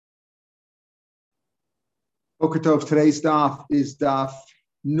Boker Tov, today's daf is daf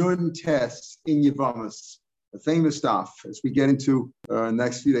Nun Tes in Yevamos, a famous daf as we get into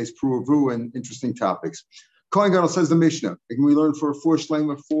next few days, Pruvu and interesting topics. Kohen Gadol says the Mishnah, and we learn for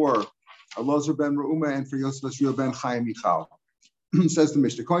Shlema for Elazar ben Reuma and for Yosef Ashriel ben Chaim Michal. Says the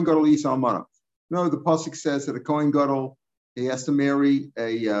Mishnah, Kohen Gadol is almana. No, the pasuk says that a Kohen Gadol he has to marry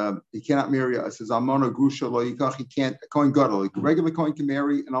he cannot marry it says almana grusha lo yikach. He can't a Kohen Gadol. A regular Kohen can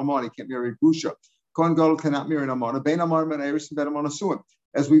marry an almana. He can't marry a grusha. Kohen Gadol cannot marry an almana. Bein almana and erusin ben almana suin.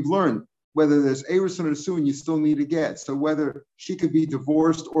 As we've learned, whether there's erusin or suin, you still need a get. So whether she could be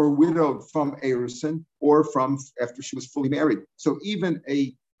divorced or widowed from erusin or from after she was fully married. So even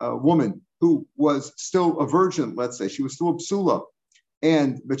a woman who was still a virgin, let's say she was still a psula,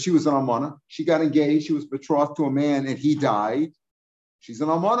 but she was an almana. She got engaged. She was betrothed to a man, and he died. She's an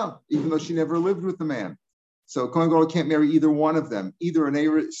almana, even though she never lived with the man. So Kohen Gadol can't marry either one of them. Either an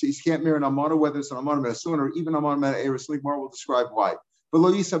eris, he can't marry an almana, whether it's an almana me'asun or even an almana me'eris. Ligmar will describe why. But lo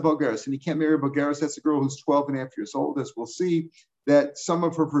yisa bogeres, and he can't marry a bogeres. That's a girl who's 12 and a half years old. As we'll see, that some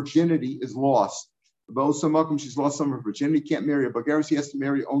of her virginity is lost. She's lost some of her virginity. He can't marry a bogeres. He has to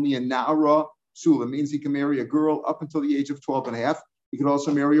marry only a na'ara psula. Means he can marry a girl up until the age of 12 and a half. He could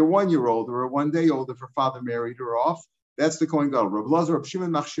also marry a 1 year old or a 1 day old if her father married her off. That's the Kohen Gadol. Rav Elazar, Rav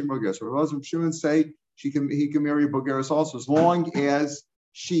Shimon, Machshir Bogeres. Rav Elazar, Rav Shimon say he can marry a Bogeres also as long as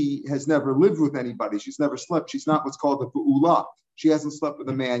she has never lived with anybody. She's never slept. She's not what's called a Bu'ula. She hasn't slept with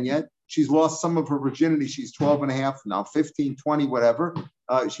a man yet. She's lost some of her virginity. She's 12 and a half, now 15, 20, whatever.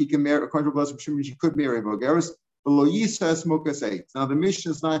 She can marry, according to Rav Elazar, Rav Shimon, she could marry a Bogeres. Below Yisas Mukas Eitz. Now the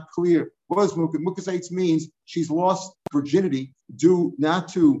Mishnah is not clear. What does Mukas Eitz means? She's lost virginity due not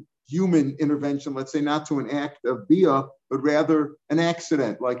to human intervention, let's say not to an act of bia, but rather an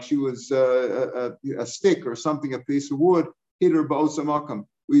accident, like she was a stick or something, a piece of wood, hit her ba'osa makam.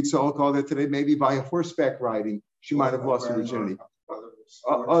 We'd so call that today, maybe by a horseback riding, she might have lost her virginity.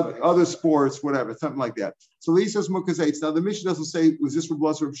 Other sports, whatever, something like that. So Lisa's Mukas Eitz. Now the Mishnah doesn't say was this Rav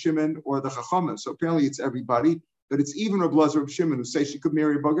Elazar, Rav Shimon or the Chachamim. So apparently it's everybody. But it's even Rav Elazar, Rav Shimon who say she could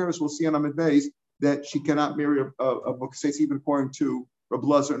marry a Bogeres. We'll see on Amid Beis that she cannot marry a Mukas Eitz, even according to Rav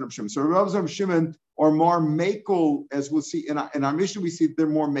Elazar and Rav Shimon. So Rav Elazar and Rav Shimon are more makel, as we'll see in our Mishnah. We see they're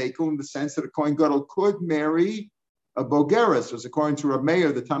more makel in the sense that a Kohen Gadol could marry a Bogeres, as according to Rav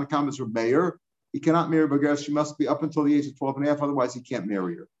Meir, the Tanakh is Rav Meir. He cannot marry a Bogeres. She must be up until the age of 12 and a half, otherwise he can't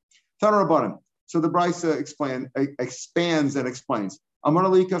marry her. Tana Rabbanim. So the Brisa expands and explains. Like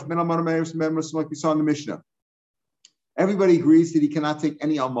we saw in the Mishnah. Everybody agrees that he cannot take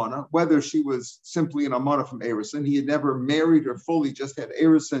any almana, whether she was simply an almana from erusin. He had never married her fully, just had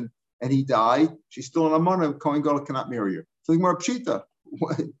erusin, and he died. She's still an almana. Kohen Gadol cannot marry her. So more pshita.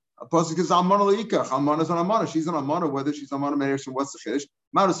 Plus, because almana leikach, almana is an almana. She's an almana, whether she's almana erusin. What's the chiddush?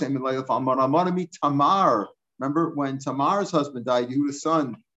 Almana meet Tamar. Remember when Tamar's husband died, Yehuda's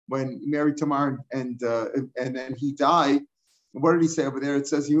son, when he married Tamar, and then he died. What did he say over there? It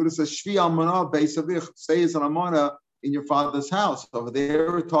says Yehuda says Shvi almana beisavich, stay as an almana in your father's house. Over there,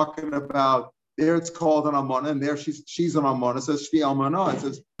 we're talking about, there it's called an almana, and there she's an almana. It says shvi almana. It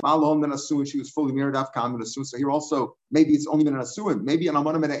says malon ben asuin. She was fully married off kam ben asuin. So here also, maybe it's only ben asuin. Maybe an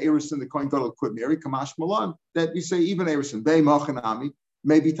almana ben erusin the Kohen Gadol could marry kamash malan. That we say even erusin bei machanami.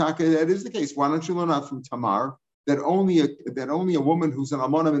 Maybe taka that is the case. Why don't you learn out from Tamar that only a woman who's an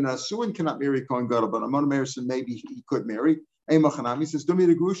almana ben asuin cannot marry Kohen Gadol, but an almana ben erusin maybe he could marry. Ei machanami says don't need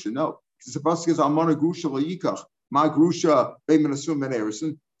a grusha. No, because the pasuk is almana grusha lo yikach. Ma grusha beimen asum ben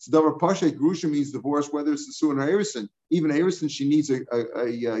erusin. So davar pasha grusha means divorce, whether it's the suin or erusin. Even erusin, she needs a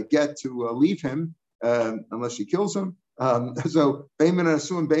get to leave him unless she kills him. So beimen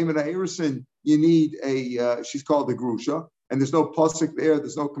asum beimen erusin, you need she's called the grusha, and there's no pasuk there.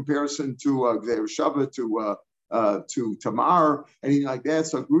 There's no comparison to Shava to Tamar, anything like that.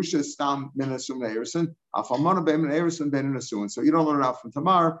 So grusha is stam ben asum erusin. Afalmana beimen erusin ben asuin. So you don't learn out from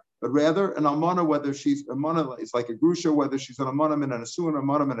Tamar. But rather, an almana, whether she's a almana, is like a grusha, whether she's an almana min an asuin, an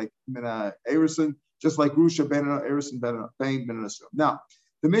almana min a erusin, just like grusha ben an erusin ben an asuin. Now,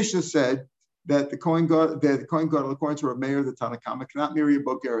 the Mishnah said that the Kohen Gadol, according to Rav Meir, the Tanakhama, cannot marry a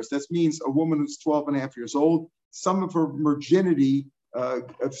Bogeres. That means a woman who's 12 and a half years old. Some of her virginity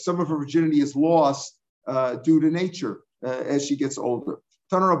is lost due to nature as she gets older.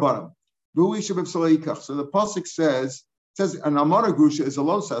 Tana Rabbanim. So the pasuk says an almana grusha is a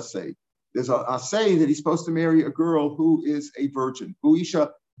los asay. There's a asay that he's supposed to marry a girl who is a virgin.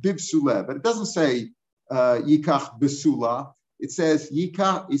 Buisha bibsule, but it doesn't say yikach besula. It says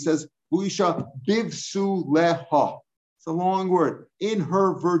yikach. It says buisha bibsuleha. It's a long word. In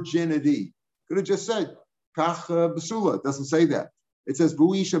her virginity. Could have just said kach besula. It doesn't say that. It says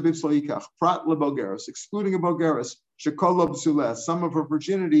Vuisha bibsoikach prat lebogeris, excluding a bogeris shekol b'suleh. Some of her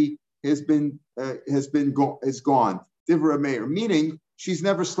virginity is gone. Divra meir, meaning she's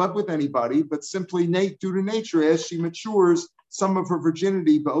never slept with anybody, but simply due to nature, as she matures, some of her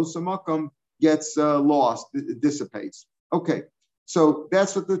virginity ba'osamakam gets lost, it dissipates. Okay, so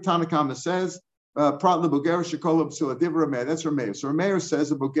that's what the Tanakhama says. Prat lebogeris shekol b'suleh divra meir. That's Rameir. So Rameir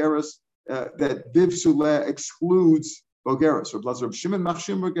says a bogeris that bibsuleh excludes bogeris. Reb Shimon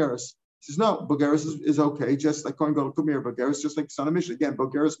machshim bogeris. He says no, bogeris is okay, just like Kohen Gadol Kumir bogeris, just like Son of Mishnah. Again,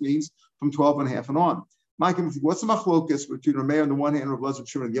 bogeris means from 12 and a half and on. What's the machlokas between Rameir on the one hand and Reb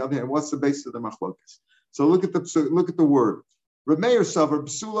Shimon on the other hand? What's the basis of the machlokas? So look at the word. Rameir savar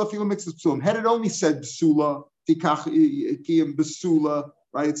b'sula fila mixes b'sulam. Had it only said b'sula tikach kiyim b'sula,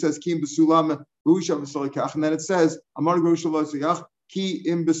 right? It says kiyim b'sulam b'usha b'sulikach, and then it says amar b'usha ki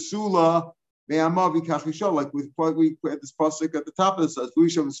im besula me'amav yikachisha. Like we had this pasuk at the top of this says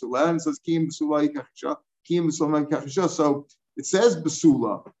Vuisha besula, and it says ki im besula yikachisha, ki im besula yikachisha. So it says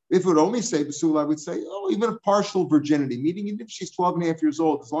besula. If it would only say besula, I would say, oh, even a partial virginity, meaning if she's 12 and a half years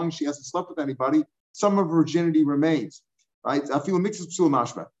old, as long as she hasn't slept with anybody, some of her virginity remains. Right? I feel a mix of besula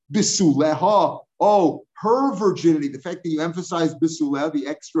mashma. Bisuleha. Oh, her virginity. The fact that you emphasize bisuleha, the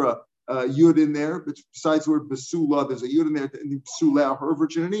extra yud in there, but besides the word basula, there's a yud in there, in basula, her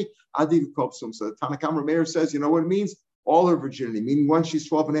virginity, adi kopsum. So Tanakhama Meir says, you know what it means? All her virginity, meaning once she's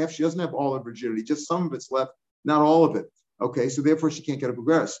 12 and a half, she doesn't have all her virginity, just some of it's left, not all of it. Okay, so therefore she can't get a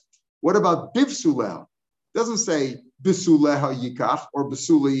bogeris. What about bivsuleh? It doesn't say bisuleha yikach or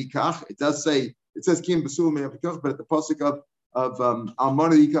basula yikach. It does say, it says kim basula me'avikach, but at the pasuk of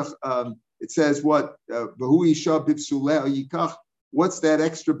almana yikach, it says what? V'hu isha bivsuleha yikach. What's that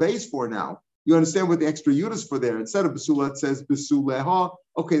extra base for now? You understand what the extra yud is for there. Instead of basula, it says basuleha.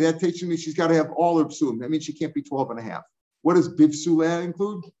 Okay, that takes me, she's got to have all her basulim. That means she can't be 12 and a half. What does bivsuleha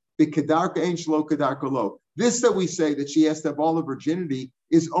include? The kedarka ein shelo kedarka lo. This that we say that she has to have all her virginity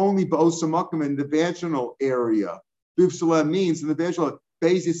is only ba'osamakam in the vaginal area. Bivsuleha means in the vaginal.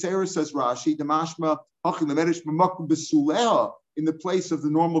 Beis Yisera says Rashi, Damashma hachin lemedish b'makum basuleha, in the place of the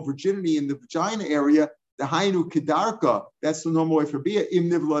normal virginity in the vagina area. The hainu kedarka, that's the normal way for bia. Im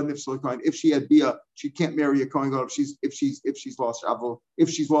nivla nifsal kohen. If she had bia, she can't marry a kohen gadol if she's lost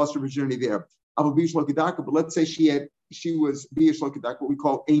her virginity there. Aval bia shlo kedarka. But let's say she was bia shlo kedarka, what we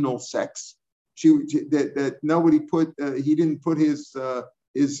call anal sex. That nobody put. He didn't put his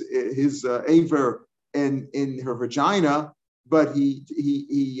aver in her vagina, but he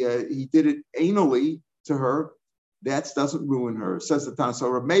did it anally to her. That doesn't ruin her, says the Tan. So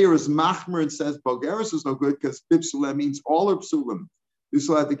Rav Meir is machmer and says bogeris is no good because bibsuleh means all her psulim. It's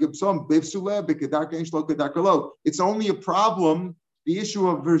only a problem. The issue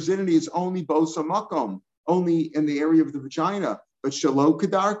of virginity is only bosa makom, only in the area of the vagina. But shalo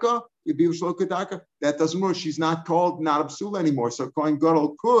kedarka, that doesn't work. She's not called not a psula anymore. So Kohen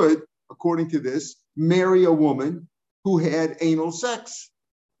Gadol could, according to this, marry a woman who had anal sex,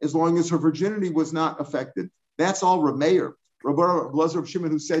 as long as her virginity was not affected. That's all Rav Meir. Rav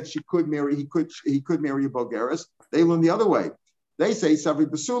Shimon, who said he could marry a bogeris, they learn the other way. They say Savri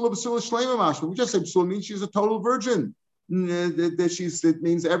basula shlema mashma. We just say basula means she's a total virgin. It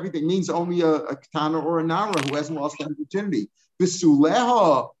means everything. It means only a katana or a nara who hasn't lost any virginity.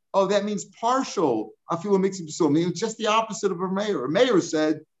 Basuleha. Oh, that means partial. I feel a mix of basula. Means just the opposite of Rav Meir. Rav Meir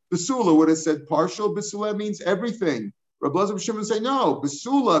said basula would have said partial. Basula means everything. Rabbi Shimon say no.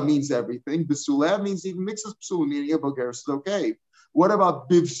 Basula means everything. Basula means even mixes basula, meaning a bogeris is okay. What about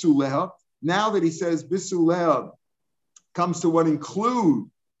bivsuleha? Now that he says bisuleha comes to what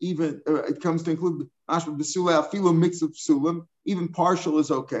include even it comes to include ashma bisuleha filu mix of psulim, even partial is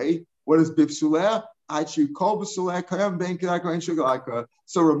okay. What is bivsuleha?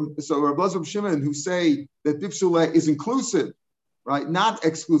 So Rabbi Shimon, who say that bivsuleha is inclusive, right, not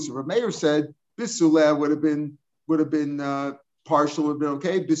exclusive. Rav Meir said bisuleha would have been partial, would have been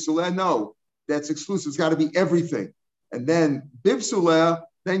okay. Bisuleha, no, that's exclusive. It's got to be everything. And then bivsuleha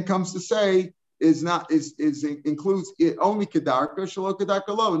then comes to say includes it only kedarka, shelo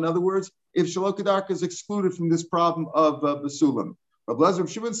kedarka lo. In other words, if shelo kedarka is excluded from this problem of basulim. But Rav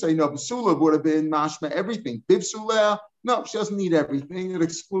Shimon say no, basula would have been mashma everything. Bivsuleha, no, she doesn't need everything. It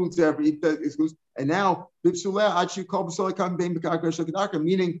excludes everything. And now bivsuleha actually called basula kam bein b'karka shelo kedarka,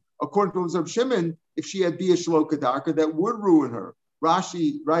 meaning according to Rav Shimon, if she had bia shelo kedarka, that would ruin her.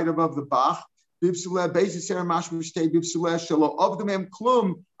 Rashi, right above the Bach, bivsuleha basis her mashma shtei bivsuleha shelo of the mem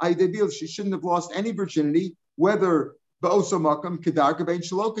klum aydebil. She shouldn't have lost any virginity, whether ba'osamakam kedarka bein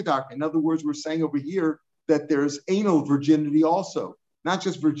shelo kedarka. In other words, we're saying over here that there's anal virginity also, not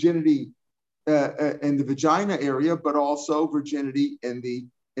just virginity in the vagina area, but also virginity in the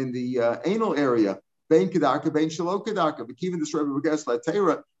anal area. Bein kedarka, bein shelo kedarka. But even this Rebbe Begeres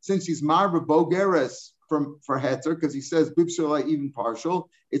Latera, since he's marba bogeres for heter, because he says bibsula even partial,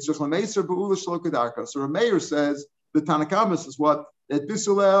 it's a chlameiser beula shelo kedarka. So Rameir says the Tanakamas is what that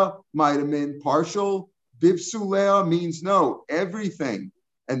bisulea might have been partial. Bibsulea means no, everything,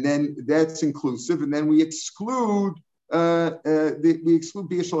 and then that's inclusive, and then we exclude bia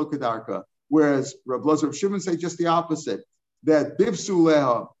shelo kedarka. Whereas Rav Lozer of Shimon say just the opposite, that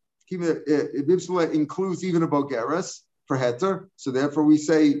bibsulea includes even a bogeres for heter. So therefore we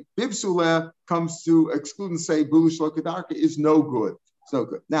say bibsulea comes to exclude and say bula shelo kedarka is no good. It's no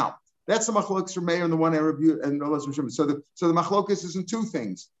good. Now that's the machlokas Rameir and the one Arab and Rav Lozer of Shimon. So the machlokas is in two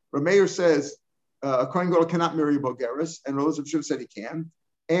things. Rameir says a kohen gadol cannot marry a bogeres, and Rav Lozer of Shimon said he can.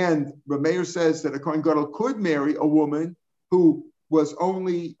 And Rameir says that a kohen gadol could marry a woman who was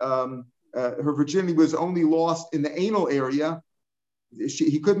only her virginity was only lost in the anal area.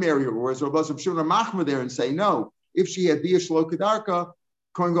 He could marry her, whereas Rav Lozer of Shimon are machmer there and say no. If she had bia shelo kedarka,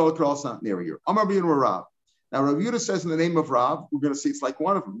 kohen gadol could also not marry her. Amar b'Yehuda Rav. Now Rav Yehuda says in the name of Rav, we're going to see it's like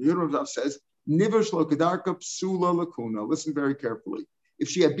one of them. Yehuda Rav says niver shelo kedarka psula lakuna. Listen very carefully. If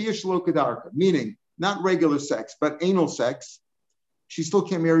she had bia shelo kedarka, meaning not regular sex but anal sex, she still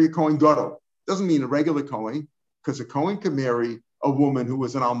can't marry a kohen gadol. Doesn't mean a regular kohen, because a kohen can marry a woman who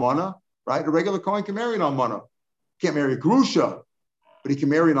was an almana, right? A regular kohen can marry an almana. Can't marry a grusha, but he can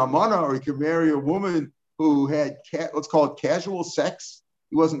marry an almana, or he can marry a woman who had, let's call it casual sex.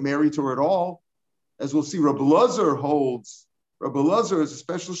 He wasn't married to her at all. As we'll see, Rabbi Lazar holds, Rabbi Lazar is a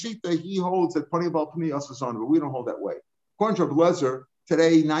special sheet that he holds that plenty of plenty else is on, but we don't hold that way. According to Rabbi Lazar,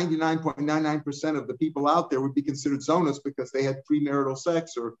 today 99.99% of the people out there would be considered zonas because they had premarital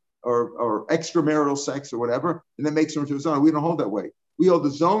sex or extramarital sex or whatever, and that makes them into a zona. We don't hold that way. We hold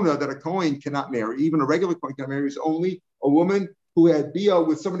the zona that a kohen cannot marry, even a regular kohen cannot marry, is only a woman who had bia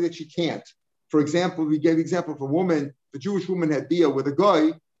with somebody that she can't. For example, we gave the example of a woman, the Jewish woman had bia with a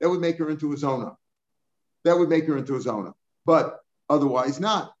guy, that would make her into a zona. That would make her into a zona, but otherwise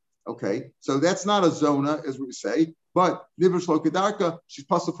not. Okay, so that's not a zona, as we say, but niver shelo kedarka, she's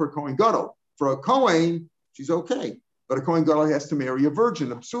possible for a kohen gadol. For a kohen, she's okay, but a kohen gadol has to marry a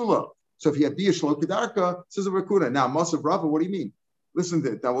virgin, a psula. So if you have bia shelo kedarka, says a rakuna. Now, Masav Rava, what do you mean? Listen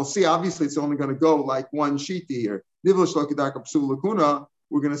to it. Now we'll see. Obviously, it's only going to go like one sheet here. Niver shelo kedarka psula lakuna.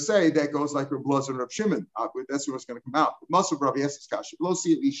 We're going to say that goes like Rav Lozer and Rav Shimon. That's what's going to come out. Masav Rava, yes, it's kasha. Lo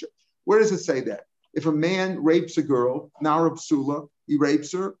si Elisha. Where does it say that? If a man rapes a girl, now a psula, he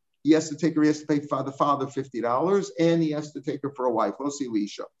rapes her, he has to take her, he has to pay the father $50, and he has to take her for a wife. Lo si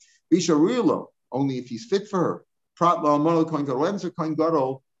Elisha. Bisha Rilo, only if he's fit for her. Prat la almana kohen gadol. What happens if kohen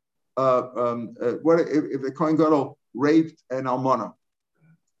gadol, what if the kohen gadol raped an almana?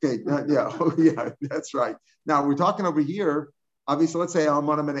 Okay, yeah, that's right. Now we're talking over here, obviously, let's say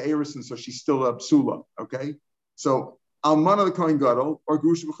almana men erison, so she's still a psula, okay? So almana the kohen gadol, or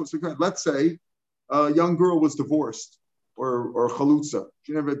grusha b'chutz l'kohen. Let's say a young girl was divorced, or chalutza,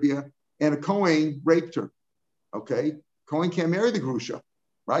 she never had bia, and a kohen raped her. Okay, kohen can't marry the grusha,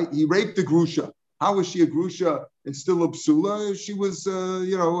 right? He raped the grusha. How was she a grusha and still a psula? She was,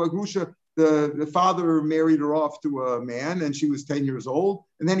 a grusha. The father married her off to a man, and she was 10 years old,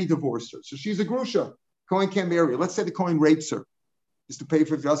 and then he divorced her. So she's a grusha. Kohen can't marry her. Let's say the kohen rapes her. Is to pay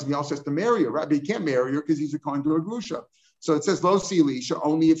 $50,000. He also has to marry her, right? But he can't marry her because he's a kohen to a grusha. So it says lo si Elisha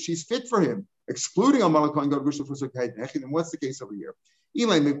only if she's fit for him, excluding almana kohen gadol grusha for zakayt nechid. And what's the case over here?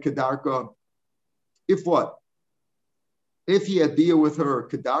 Ilay kedarka. If what? If he had bia with her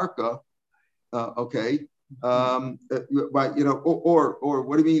kedarka, okay. Or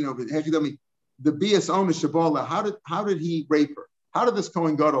what do you mean over there? The bias owner Shabala, how did he rape her? How did this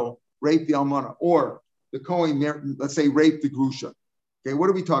kohen gadol rape the almana? Or the kohen, let's say, rape the grusha? Okay, what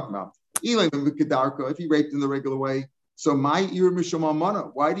are we talking about? If he raped in the regular way, so my ir mishum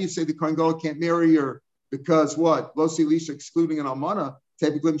almana. Why do you say the kohen gadol can't marry her? Because what? Lo si Elisha excluding an almana. She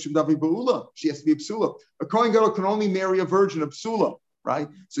has to be a psula. A kohen gadol can only marry a virgin, a psula, right?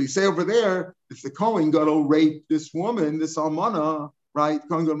 So you say over there, if the kohen gadol raped this woman, this almana, right?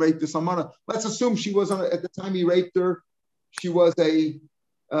 Kohen gadol raped this almana. Let's assume she was at the time he raped her, she was a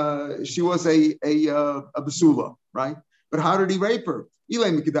basula, right? But how did he rape her?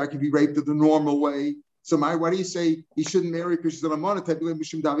 Ilay Mikadar can be raped the normal way. So why do you say he shouldn't marry because she's an almana?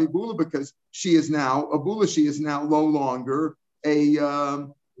 Because she is now a bula. She is now no longer she's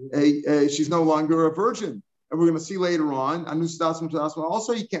no longer a virgin. And we're going to see later on.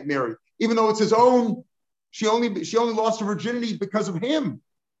 Also, he can't marry, even though it's his own. She only lost her virginity because of him,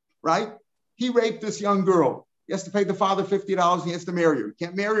 right? He raped this young girl. He has to pay the father $50 and he has to marry her. He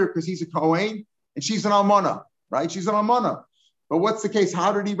can't marry her because he's a Kohen and she's an almana, right? She's an almana. But what's the case?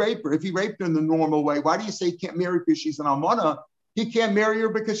 How did he rape her? If he raped her in the normal way, why do you say he can't marry her because she's an almana? He can't marry her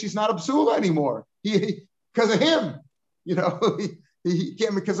because she's not a psula anymore. Because of him, he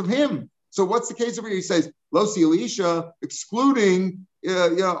can't because of him. So what's the case over here? He says, Lo Elisha, excluding,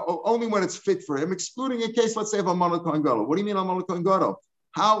 only when it's fit for him, excluding a case, let's say, of Almana Kohen Gadol. What do you mean Almana Kohen Gadol?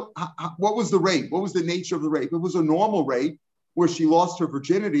 What was the rape? What was the nature of the rape? It was a normal rape where she lost her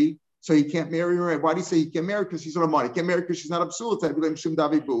virginity, so he can't marry her. Why do you say he can't marry her? Because she's an Almana. He can't marry her because she's not a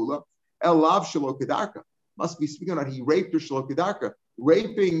psula. El Lav Shelo Kedarka. Must be speaking about he raped her Shelo Kedarka.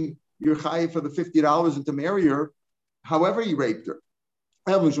 Raping your chayiv for the $50 and to marry her, however he raped her.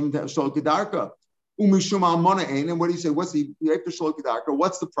 And what do you say? What's he raped her Shelo Kedarka?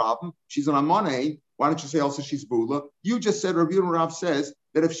 What's the problem? She's an Amana. Why don't you say also she's Bula? You just said Rabbi Rav says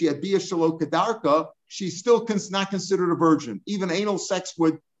that if she had Bia Shelo Kedarka, she's still not considered a virgin. Even anal sex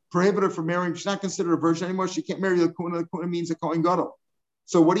would prohibit her from marrying. She's not considered a virgin anymore. She can't marry the Kuna. The Kuna means a Kohen Gadol.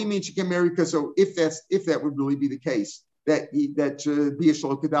 So what do you mean she can marry? Because so if that would really be the case, that Bia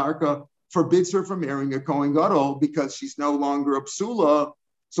Shelo Kedarka forbids her from marrying a Kohen Gadol because she's no longer a psula.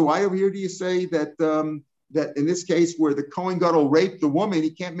 So why over here do you say that that in this case where the Kohen Gadol raped the woman,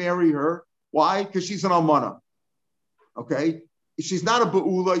 he can't marry her? Why? Because she's an almana. Okay, she's not a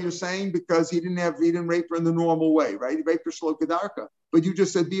ba'ula. You're saying because he didn't rape her in the normal way, right? He raped her Shelo Kedarka. But you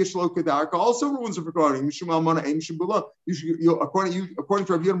just said Bia Shelo Kedarka also ruins of regarding Mishum almana and Mishum ba'ula. According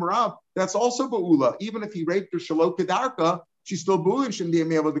to Rabbi Marav, that's also ba'ula. Even if he raped her Shelo Kedarka, she's still ba'ula and shouldn't be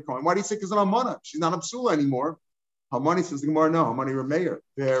able to Kohen. Why do you say because an almana? She's not a psula anymore. Hamani says the Gemara, no. Hamani Rameir.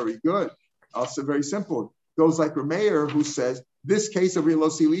 Very good. Also very simple. Goes like Rameir, who says this case of Lo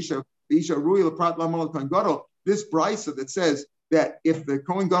Elisha, this brisa that says that if the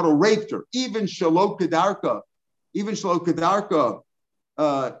Kohen Gadol raped her, even Shelo Kedarka,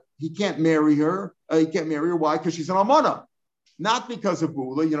 he can't marry her. He can't marry her. Why? Because she's an almana, not because of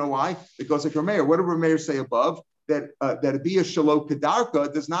bula. You know why? Because like Rameir. What did Rameir say above? That a Bia Shelo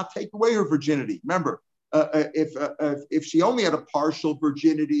Kedarka does not take away her virginity. Remember, if she only had a partial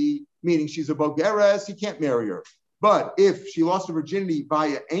virginity, meaning she's a bogeres, he can't marry her. But if she lost her virginity by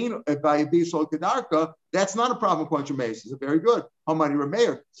a Bia Shelo Kedarka, that's not a problem. According to Rameir, is very good. Hamani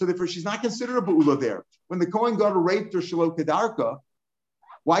Rameir. So therefore, she's not considered a ba'ula there. When the Kohen Gadol raped her Shelo Kedarka,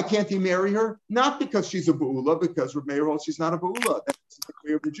 why can't he marry her? Not because she's a ba'ula, because Rameir holds she's not a ba'ula. That's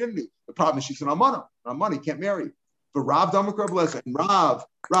her virginity. The problem is she's an almana. An almana, he can't marry. But Rav Damak Rav Lezer and Rav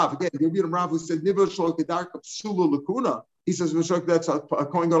again, Rav who said Nivul Shelo Kedarka Psula Lakuna. He says that's a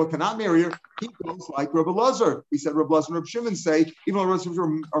Kohen Gadol cannot marry her. He goes like Rabbi Lezer. We said Rabbi Lezer and Rabbi Shimon say even though Rabbi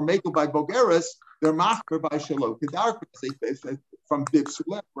Shimon are makel by bogeres, they're machmer by Shelo Kedarka. They say from Bib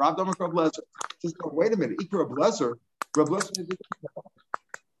Sulem. Rav Damak Rav Lezer says, no, wait a minute. Ikar Rabbi Lezer. Rabbi Lezer.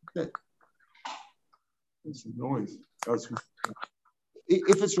 Okay. There's some noise.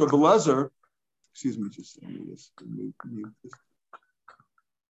 If it's Rabbi Lezer. Excuse me, just mute this.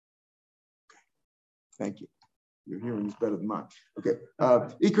 Thank you. Your hearing is better than mine. Okay.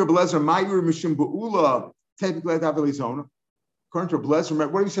 Ikar Belezer, Mayur Mishim Ba'ula, typically at Avelizona. According to Belezer,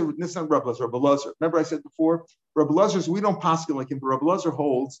 what do you say? This is not Rabbi Lezer, Belezer. Remember I said before, Rabbi Lezer, we don't paskin like him, but Rabbi Lezer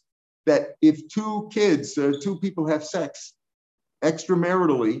holds that if two people have sex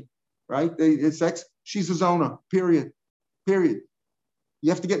extramaritally, right? It's sex, she's a zona, period. You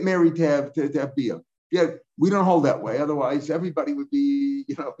have to get married to have bia. Yeah, we don't hold that way. Otherwise, everybody would be,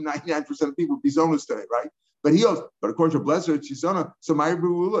 99% of people would be zonas today, right? But he goes, but according to Blezer, it's zona. So my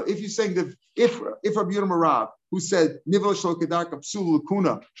rule, if you're saying that if Rabbi Yehuda Marav, who said Nivul Shelo Kedarka Psula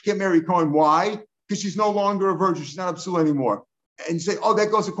Lakuna, she can't marry Cohen, why? Because she's no longer a virgin, she's not a psula anymore. And you say, oh, that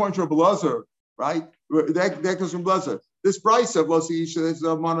goes according to Rabbi Lezer, right? That goes from Blezer. This price of Lo Elisha,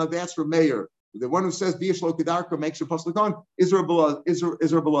 that's for Mayor. The one who says Bia Shelo Kedarka makes her pasuk on is Rabbi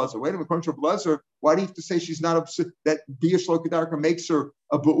Lezer. Wait a minute, according to Rabbi Lezer, why do you have to say she's not a that Bia Shelo Kedarka makes her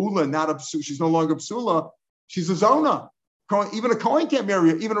a ba'ula, not a psula? She's no longer a psula. She's a zona. Even a Kohen can't marry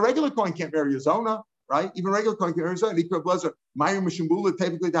her. Even a regular Kohen can't marry a zona, right? Even a regular Kohen can't marry a zona. Ikra Blezer, Mayim Mishimbula,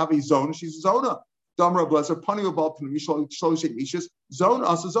 typically to have a zona. She's a zona. Damra Blezer, Pani Abal Shloshik Mishas, zona,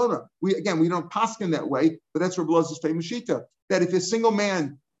 us a zona. We don't paskin that way, but that's Rabbi Lezer's famous shita. That if a single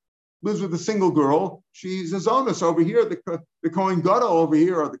man lives with a single girl, she's a zona. So over here, the Kohen Gadol over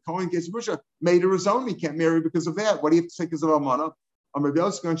here, or the Kohen Kesevusha, made her a zona. He can't marry because of that. What do you have to say because of Almana?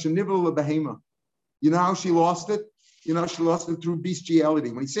 You know how she lost it? She lost it through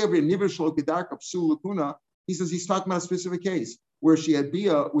bestiality. When he said over here, Nivul Shelo Kedarka Psula Lakuna, he says he's talking about a specific case where she had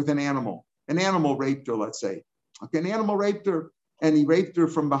bia with an animal. An animal raped her, let's say. Okay, an animal raped her. and he raped her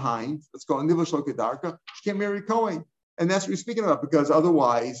from behind. Let's call it Nivla Shlokedarka. She can't marry a Kohen. And that's what you're speaking about, because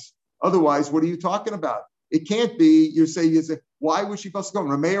otherwise, what are you talking about? It can't be, you say, why would she bust a Kohen?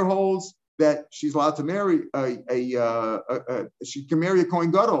 Rameir holds that she's allowed to marry she can marry a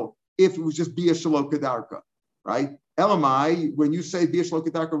Kohen Gadol if it was just Bia Shalokadarka, right? Elamai, when you say Bia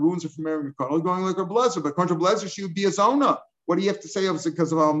Shalokadarka ruins her from marrying a Gadol, going like her Blazer, but contra Blazer, she would be a Zona. What do you have to say?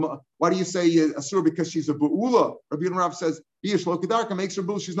 Because of why do you say Asura? Because she's a Bu'ula. Rabbi Rav says Bia Shalokadarka makes her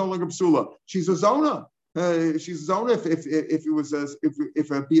Bu'ula. She's no longer Psula. She's a Zona. She's a Zona if it was a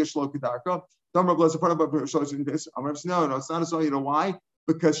Bia Shalokadarka. No, it's not a Zona. You know why?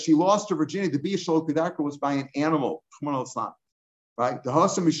 Because she lost her virginity. The Bia Shalokadarka was by an animal. Right? The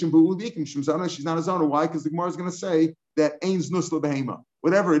Hasam she's not a Zona. Why? Because the Gemara is going to say that Ain's Nusla Behema.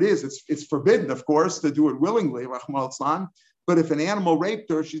 Whatever it is, it's forbidden, of course, to do it willingly, Rahman al-Islam. But if an animal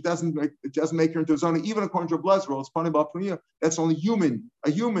raped her, it doesn't make her into a Zona, even according to a Blezro. It's funny about Punya. That's only a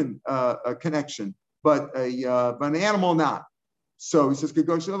human connection, but an animal not. So he says, she's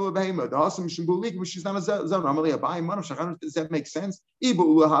not a Zona. Does that make sense?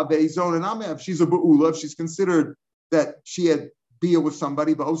 If she's a Ba'ula, if she's considered that she had Bia with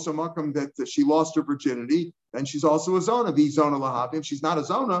somebody, but also Makam that she lost her virginity, then she's also a Zona. Be Zona Lahavi. If she's not a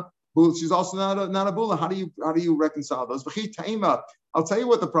Zona, she's also not a Bula. How do you reconcile those? I'll tell you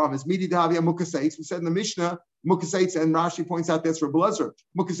what the problem is. Midi Dahavia Mukasates. We said in the Mishnah, Mukasates, and Rashi points out that's for Blazer.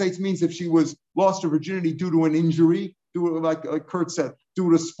 Mukasates means if she lost her virginity due to an injury, like Kurt said,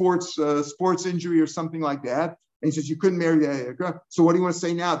 due to sports injury or something like that. And he says you couldn't marry that girl. So what do you want to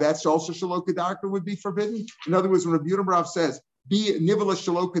say now? That's also Shalokadarka would be forbidden. In other words, when Rabbi Yehuda says be Nivla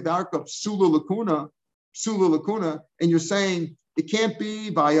Shalokadarka Psula Lakuna, and you're saying it can't be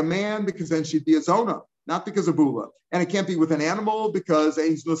by a man because then she'd be a Zona, not because of Bula. And it can't be with an animal because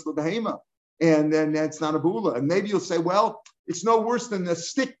Ain's Nusla Behema, and then that's not a Bula. And maybe you'll say, well, it's no worse than a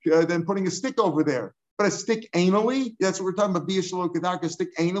stick, than putting a stick over there. But a stick anally, that's what we're talking about, Bia Shalokadarka, a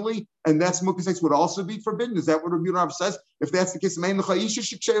stick anally, and that's Mukasex would also be forbidden. Is that what Rabbi Yehuda says? If that's the case,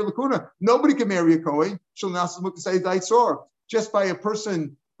 nobody can marry a Kohen. Just by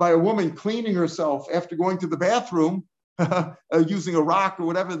a woman cleaning herself after going to the bathroom, using a rock or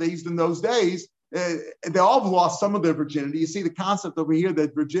whatever they used in those days, they all have lost some of their virginity. You see the concept over here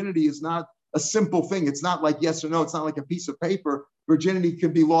that virginity is not a simple thing. It's not like yes or no. It's not like a piece of paper. Virginity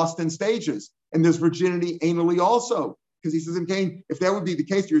can be lost in stages. And there's virginity anally also. Because he says, if that would be the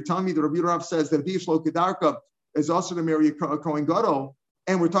case, you're telling me that Rabbi Rav says that Bia Shlokadarka is also to marry a Kohen Gadol.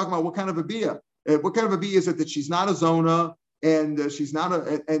 And we're talking about what kind of a Bia? What kind of a Bia is it that she's not a Zona and she's not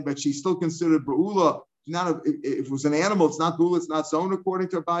but she's still considered Ba'ula? If it was an animal, it's not Ba'ula, it's not Zona according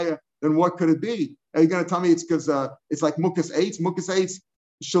to Abaya, then what could it be? Are you going to tell me it's because it's like Mukas Eitz,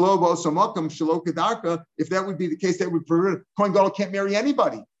 Shalobo Samakam, Shalokadarka? If that would be the case, that would prevent Kohen Gadol can't marry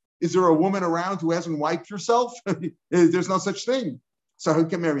anybody. Is there a woman around who hasn't wiped herself? There's no such thing. So who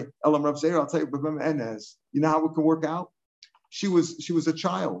can marry? Elam Rav Zeir, I'll tell you, Enez. You know how it can work out? She was a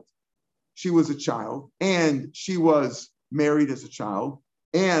child. She was a child, and she was married as a child,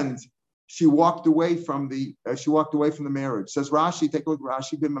 and she walked away from the marriage. Says Rashi, take a look at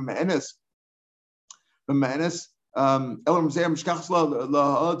Rashi. B'ma'enes. Elam Rav Zeir Mishkachas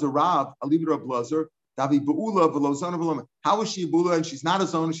la Rav Alibra Blazer. How is she a Bula and she's not a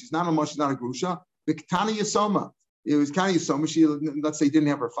Zona, she's not a Moshe, she's not a Grusha? B'Ktani Yasoma. It was Ktani Yasoma. She, let's say, didn't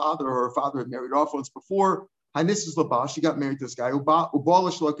have her father, or her father had married off once before. Hanisas Labah, she got married to this guy. Ubala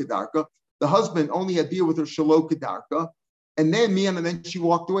Shalokadarka. The husband only had deal with her Shalokadarka. And then she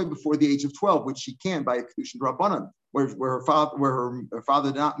walked away before the age of 12, which she can by a Kedushin Rabbanan, where her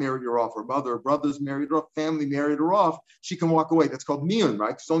father did not marry her off, her mother, her brothers married her off, family married her off. She can walk away. That's called miyun,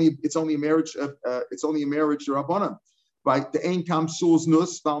 right? It's only a marriage. It's only a marriage Rabbanan, right? The ein kam sul's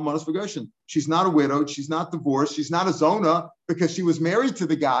nus valmanas v'goshen. She's not a widow. She's not divorced. She's not a Zona because she was married to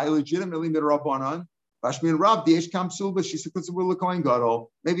the guy legitimately midrabbanan. Bashmin Rav the kam sul, but she's a Kohen Gadol.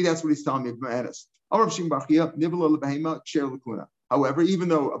 Maybe that's what he's telling me. However, even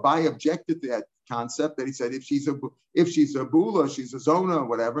though Abai objected to that concept, that he said if she's a Bula, she's a Zona,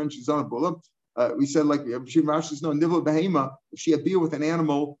 whatever, and she's on a Bula, we said like Rashi says no nivla behema. If she had beer with an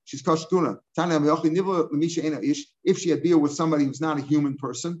animal, she's kashtuna. If she had beer with somebody who's not a human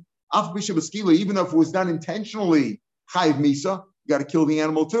person, even though if it was done intentionally, chayiv misa, you got to kill the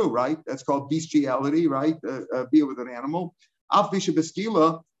animal too, right? That's called bestiality, right? Beer with an animal.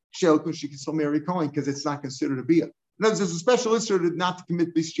 She can still marry a Kohen because it's not considered a bia. There's a special issue not to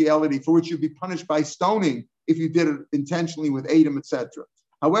commit bestiality for which you'd be punished by stoning if you did it intentionally with Adam, etc.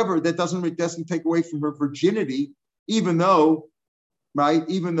 However, that doesn't take away from her virginity, even though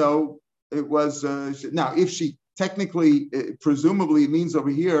it was now if she technically, presumably, it means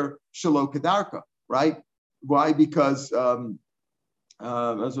over here shelo kedarka, right? Why? Because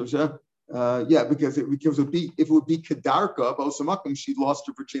because it would be kedarka b'osamakim, she lost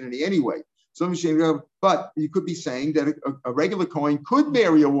her virginity anyway. So, but you could be saying that a regular Kohen could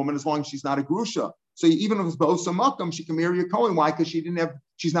marry a woman as long as she's not a grusha. So even if it's b'osamakim, she can marry a Kohen. Why? Because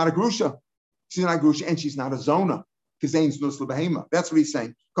she's not a grusha. She's not a grusha, and she's not a zona. That's what he's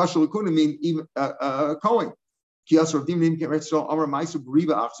saying. Kasher l'kuna mean even a Kohen. There was a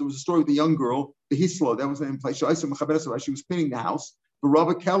story with a young girl, the Hisla, that was the name of the place. She was cleaning the house.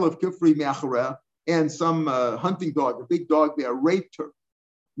 And some hunting dog, a big dog there, raped her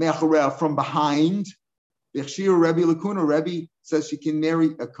from behind. Rebbe says she can marry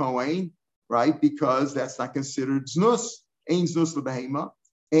a Kohen, right? Because that's not considered znus, ein znus lebehema,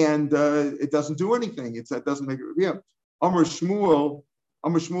 and it doesn't do anything. It doesn't make it. Yeah. Amar Shmuel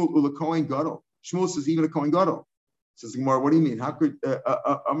ula Kohen gadol. Shmuel says even a Kohen gadol. Says the Gemara, what do you mean? How could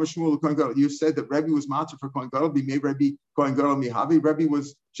Amar Shmuel Kohen Gadol? You said that Rebbe was matzah for Kohen Gadol. Be made Rebbe Kohen Gadol mihavi. Rebbe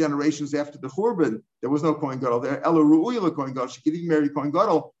was generations after the Churban. There was no Kohen Gadol there. Ela ru'uya Kohen Gadol. She could even marry Kohen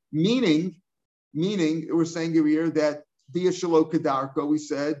Gadol. Meaning, we're saying here that Bia Shelo Kedarka, we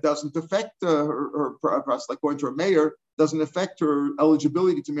said, doesn't affect her like going to her mayor, doesn't affect her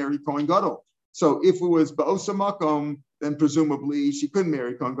eligibility to marry Kohen Gadol. So if it was Ba'osa Makom, then presumably she couldn't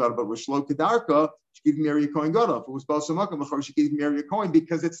marry Kohen Gadol. But with Shelo Kedarka, she could marry a Kohen Gadol. If it was Ba'osa Makom, she could marry a Kohen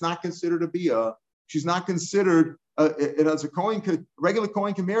because it's not considered a Bia. She's not considered, it as a Kohen, regular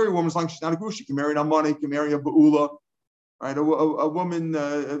Kohen can marry a woman as long as she's not a Grush. She can marry an Amani, can marry a Ba'ula. Right, a woman,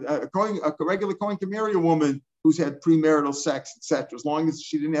 a regular Kohen can marry a woman who's had premarital sex, etc. As long as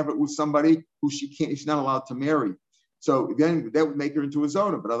she didn't have it with somebody who she's not allowed to marry. So again, that would make her into a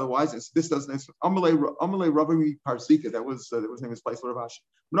zona. But otherwise, this doesn't. Amalei Rabbi Parsika. That was name of his place for Rav Ashi.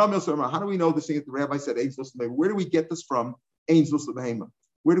 How do we know this thing that the rabbi said? Where do we get this from? Angels of Behema.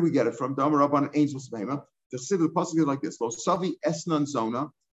 Where do we get it from? Damar Rabban Angels of Behema. The pasuk is like this: Lo savi esnan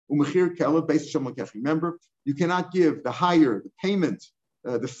zona. Remember, you cannot give the higher, the payment,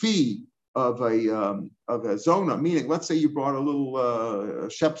 the fee of a zona. Meaning, let's say you brought a little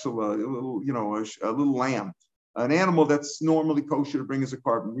shepsel, a little lamb, an animal that's normally kosher to bring as a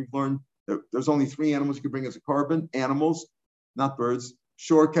carbon. We've learned that there's only 3 animals you can bring as a carbon: animals, not birds.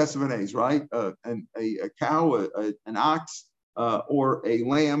 Shor kesavanes, right? And a cow, an ox, or a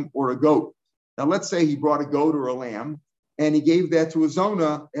lamb, or a goat. Now, let's say he brought a goat or a lamb, and he gave that to a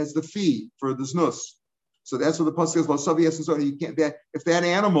zona as the fee for the znus. So that's what the pasuk says. You can't. If that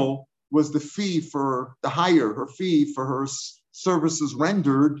animal was the fee for the hire, her fee for her services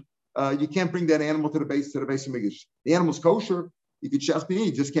rendered, you can't bring that animal to the base of Mikdash. The animal's kosher. You could shachbini,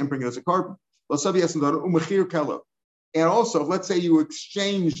 you just can't bring it as a carbon. And also, let's say you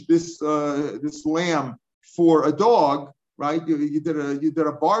exchanged this lamb for a dog, right? You did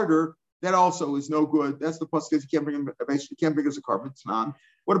a barter. That also is no good. That's the plus because you can't bring it as a carbon. It's non.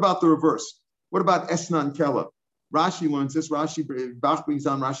 What about the reverse? What about esnan kela? Rashi learns this. Bach brings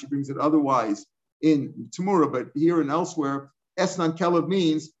down. Rashi brings it otherwise in Tamura, but here and elsewhere, esnan kela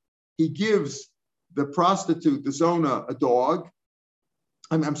means he gives the prostitute, the zona, a dog.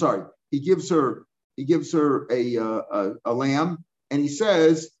 I'm sorry. He gives her a lamb, and he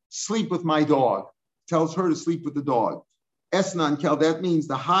says, "Sleep with my dog." Tells her to sleep with the dog. Esnan kel. That means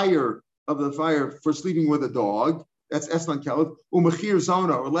the hire of the fire for sleeping with a dog. That's esnan kel. Umachir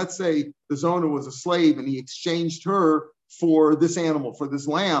zona, or let's say the zona was a slave and he exchanged her for this animal, for this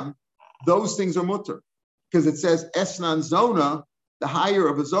lamb. Those things are mutter because it says esnan zona, the hire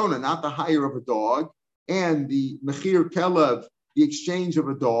of a zona, not the hire of a dog, and the mechir kelev, the exchange of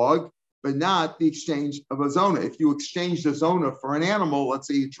a dog, but not the exchange of a zona. If you exchanged a zona for an animal, let's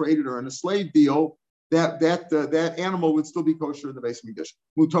say you traded her in a slave deal, that animal would still be kosher in the base of Mikdash.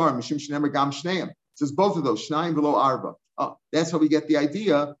 Mutar mishim shneim gam shneim. It says both of those shneim below arba. That's how we get the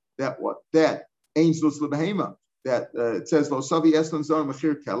idea that ein zlus lebehema. That it says lo savi esnan zon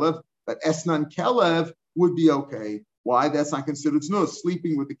mechir kelev, but esnan kelev would be okay. Why? That's not considered znus.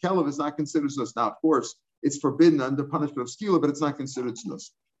 Sleeping with the kelev is not considered znus. Now, of course, it's forbidden under punishment of skila, but it's not considered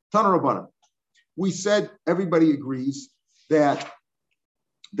znus. Tana Rabbanan. We said everybody agrees that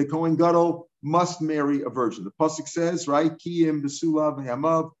the Kohen Gadol must marry a virgin. The pasuk says, right? Kiyim b'sula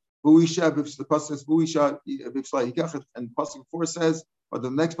v'yamav buisha. The pasuk says buisha b'sula yikach, and the pasuk before says, or the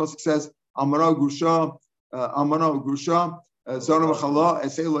next pasuk says, amana grusha zona v'chala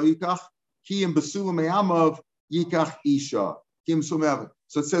esei lo yikach kiyim b'sula v'yamav yikach isha kiyim b'sula.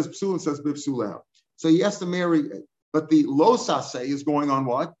 So it says b'sula, it says b'sula. So he has to marry, but the lo saseh is going on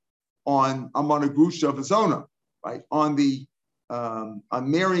what? On amana grusha v'zona, right? On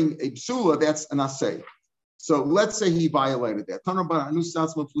marrying a psula, that's an asay. So let's say he violated that.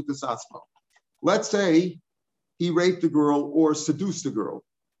 Let's say he raped a girl or seduced a girl.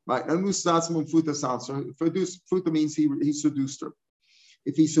 Right? Futa means he seduced her.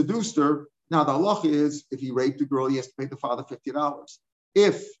 If he seduced her, now the halacha is if he raped a girl, he has to pay the father $50.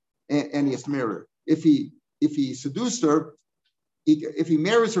 And he has to marry her. If he seduced her, if he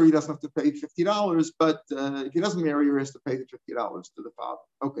marries her, he doesn't have to pay $50. But if he doesn't marry her, he has to pay the $50 to the father.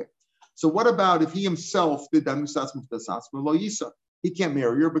 Okay. So what about if he himself did that? He can't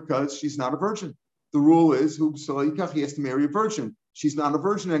marry her because she's not a virgin. The rule is he has to marry a virgin. She's not a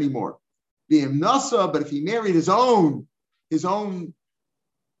virgin anymore. But if he married his own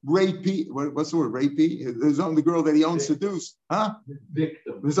rapee, what's the word? Rapee? The girl that he owned seduced, huh?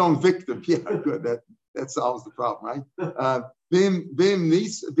 Victim. His own victim. Yeah, good. That solves the problem, right?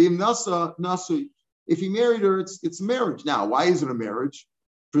 If he married her, it's a marriage. Now, why is it a marriage?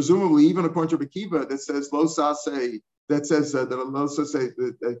 Presumably, even according to Bekiva, that says losase, that says that a losase,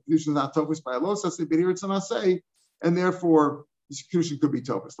 the execution is not tofus by a losase, but here it's an asay, and therefore the execution could be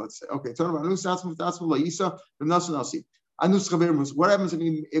tofus. Let's say, okay. Talking about what happens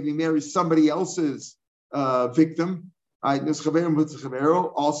if he marries somebody else's victim? Also,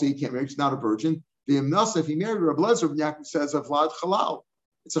 he can't marry. He's not a virgin. If he married Rabbi Lezer, Yaakov says a vlad halal.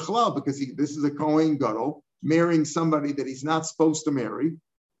 It's a halal because this is a Kohen Gadol marrying somebody that he's not supposed to marry,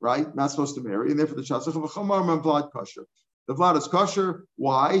 right? Not supposed to marry, and therefore the shasach of a chamar man vlad kosher. The vlad is kosher.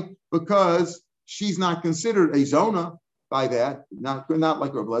 Why? Because she's not considered a zona by that. Not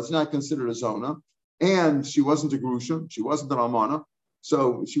like Rabbi Lezer, not considered a zona, and she wasn't a grusha. She wasn't an almana,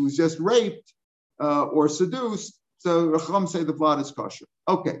 so she was just raped or seduced. So Racham say the vlad is kosher.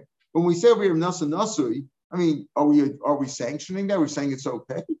 Okay. When we say over here nasa nasui, I mean, are we sanctioning that? We're saying it's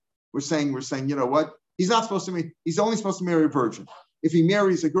okay. We're saying, you know what? He's not supposed to marry. He's only supposed to marry a virgin. If he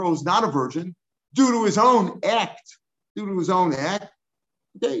marries a girl who's not a virgin, due to his own act,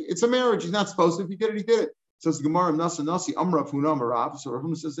 okay, it's a marriage. He's not supposed to. If he did it, he did it. Says the Gemara nasa nasi amrav hunam arav. So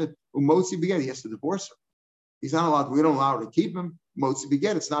Rahum says that umotzi beget. He has to divorce her. He's not allowed. We don't allow her to keep him. Motzi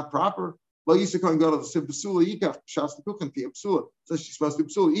beget. It's not proper. Lo Yisa Kohen Gadol the Siv Basula Yikach Shas the Kuchen Tia Basula. So she's supposed to be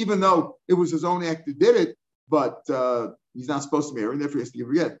Basula, even though it was his own act that did it, but he's not supposed to marry, and therefore he has to give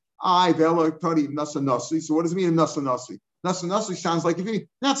her yet. I Vela Tari Nasa Nasi. So what does it mean Nasa Nasi? Nasa Nasi sounds like if he's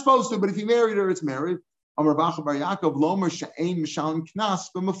not supposed to, but if he married her, it's married. Amar Bacha Bar Yaakov Lomer She'ein Mishalim Knas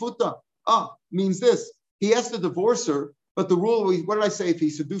B'Mafuta. Means this. He has to divorce her, but the rule, what did I say? If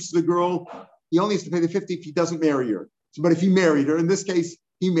he seduces a girl, he only has to pay the 50 if he doesn't marry her. So, but if he married her, in this case,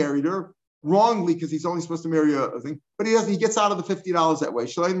 he married her wrongly because he's only supposed to marry a thing, but he doesn't. He gets out of the $50 that way.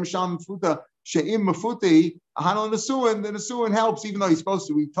 Then the Nesuin helps, even though he's supposed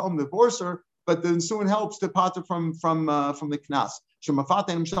to. We told him to divorce her, but the Nesuin helps to pater from the knas.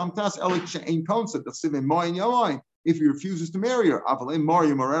 If he refuses to marry her,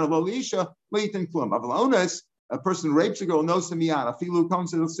 a person who rapes a girl knows to miyana.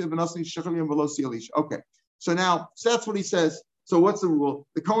 Okay, so that's what he says. So what's the rule?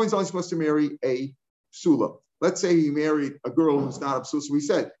 The Kohen's only supposed to marry a psula. Let's say he married a girl who's not a psula. So we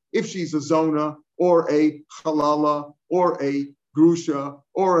said, if she's a zona or a halala or a grusha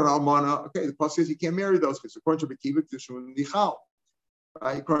or an almana, okay, the plus says you can't marry those because according to Bekiva, Kishun Nichal.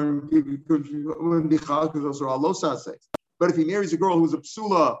 Right? According to Nichal, because those are all losas. But if he marries a girl who's a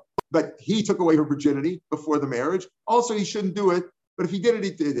psula, but he took away her virginity before the marriage, also he shouldn't do it. But if he did it,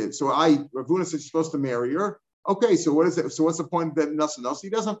 he did it. So Ravuna says he's supposed to marry her. Okay, so what is it? So what's the point that nothing else? He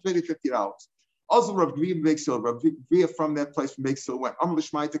doesn't have to pay the $50. Also, Rav Gvia makes Rav Gvia from that place from Makes went.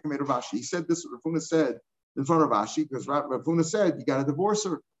 He said this. Ravuna said in front of Rashi because Ravuna said you got to divorce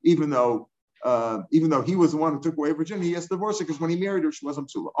her, even though he was the one who took away virginity. He has to divorce her because when he married her, she wasn't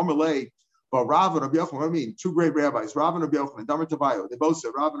psula. Amalei, but Rav and Rabbi Yochanan. What I mean, two great rabbis, Rav and Rabbi Yochanan, Damar Tavayo. They both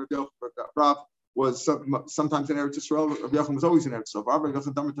said Rav and Rabbi Yochanan. Rav was sometimes in Eretz Yisrael. Rabbi Yochanan was always in Eretz Yisrael. Rav and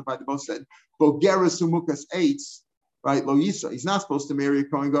Yochanan, Damar Tavayo. They both said Bogeres Umukas Eitz. Right, Lo Yisa. He's not supposed to marry a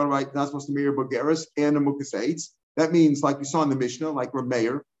Kohen Gadol, right? Not supposed to marry a Bogeres and a Mukas Eitz. That means, like we saw in the Mishnah, like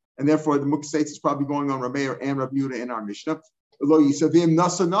Rameir, and therefore the Mukas Eitz is probably going on Rameir and Rabbi Yehuda in our Mishnah. Lo Yisa v'im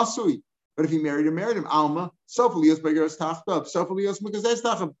nasa nasui. But if he married him, Alma, Sofalios Bogeres tachtav, Sofalios Mukas Eitz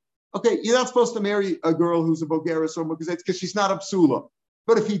tachtav. Okay, you're not supposed to marry a girl who's a Bogeres or Mukas Eitz because she's not a psula.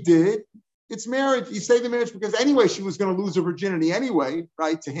 But if he did, it's marriage. You say the marriage because anyway she was going to lose her virginity anyway,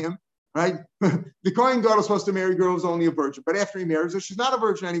 right? To him. Right? The Kohen Gadol is supposed to marry a girl who's only a virgin, but after he marries her, she's not a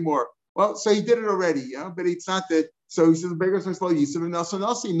virgin anymore. Well, so he did it already, but it's not that. So he says, meaning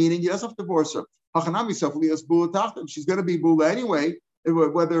he doesn't have to divorce her. She's going to be bula anyway,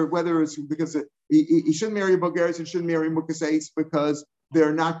 whether it's because he shouldn't marry a Bulgarian, he shouldn't marry Mukas Eitz because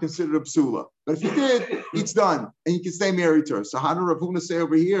they're not considered a psula. But if he did, it's done, and he can stay married to her. So how did Rav Huna say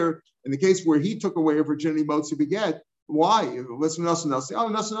over here, in the case where he took away her virginity, motzi beget? Why? What's Nasi? Oh,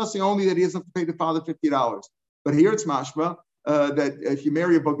 Nasi only that he doesn't have to pay the father $50. But here it's mashma that if you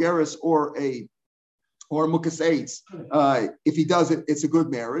marry a bogeres or a mukas eitz, if he does it, it's a good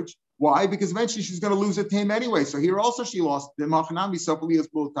marriage. Why? Because eventually she's going to lose it to him anyway. So here also she lost the machanami safaliyas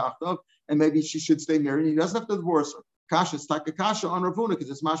bul tachtov, and maybe she should stay married. He doesn't have to divorce her. Kasha is taka kasha on Rav Huna because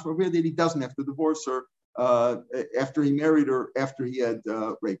it's mashma that he doesn't have to divorce her after he married her, after he had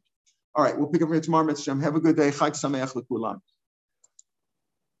raped. All right, we'll pick up here tomorrow. Have a good day. Chag sameach l'kulam.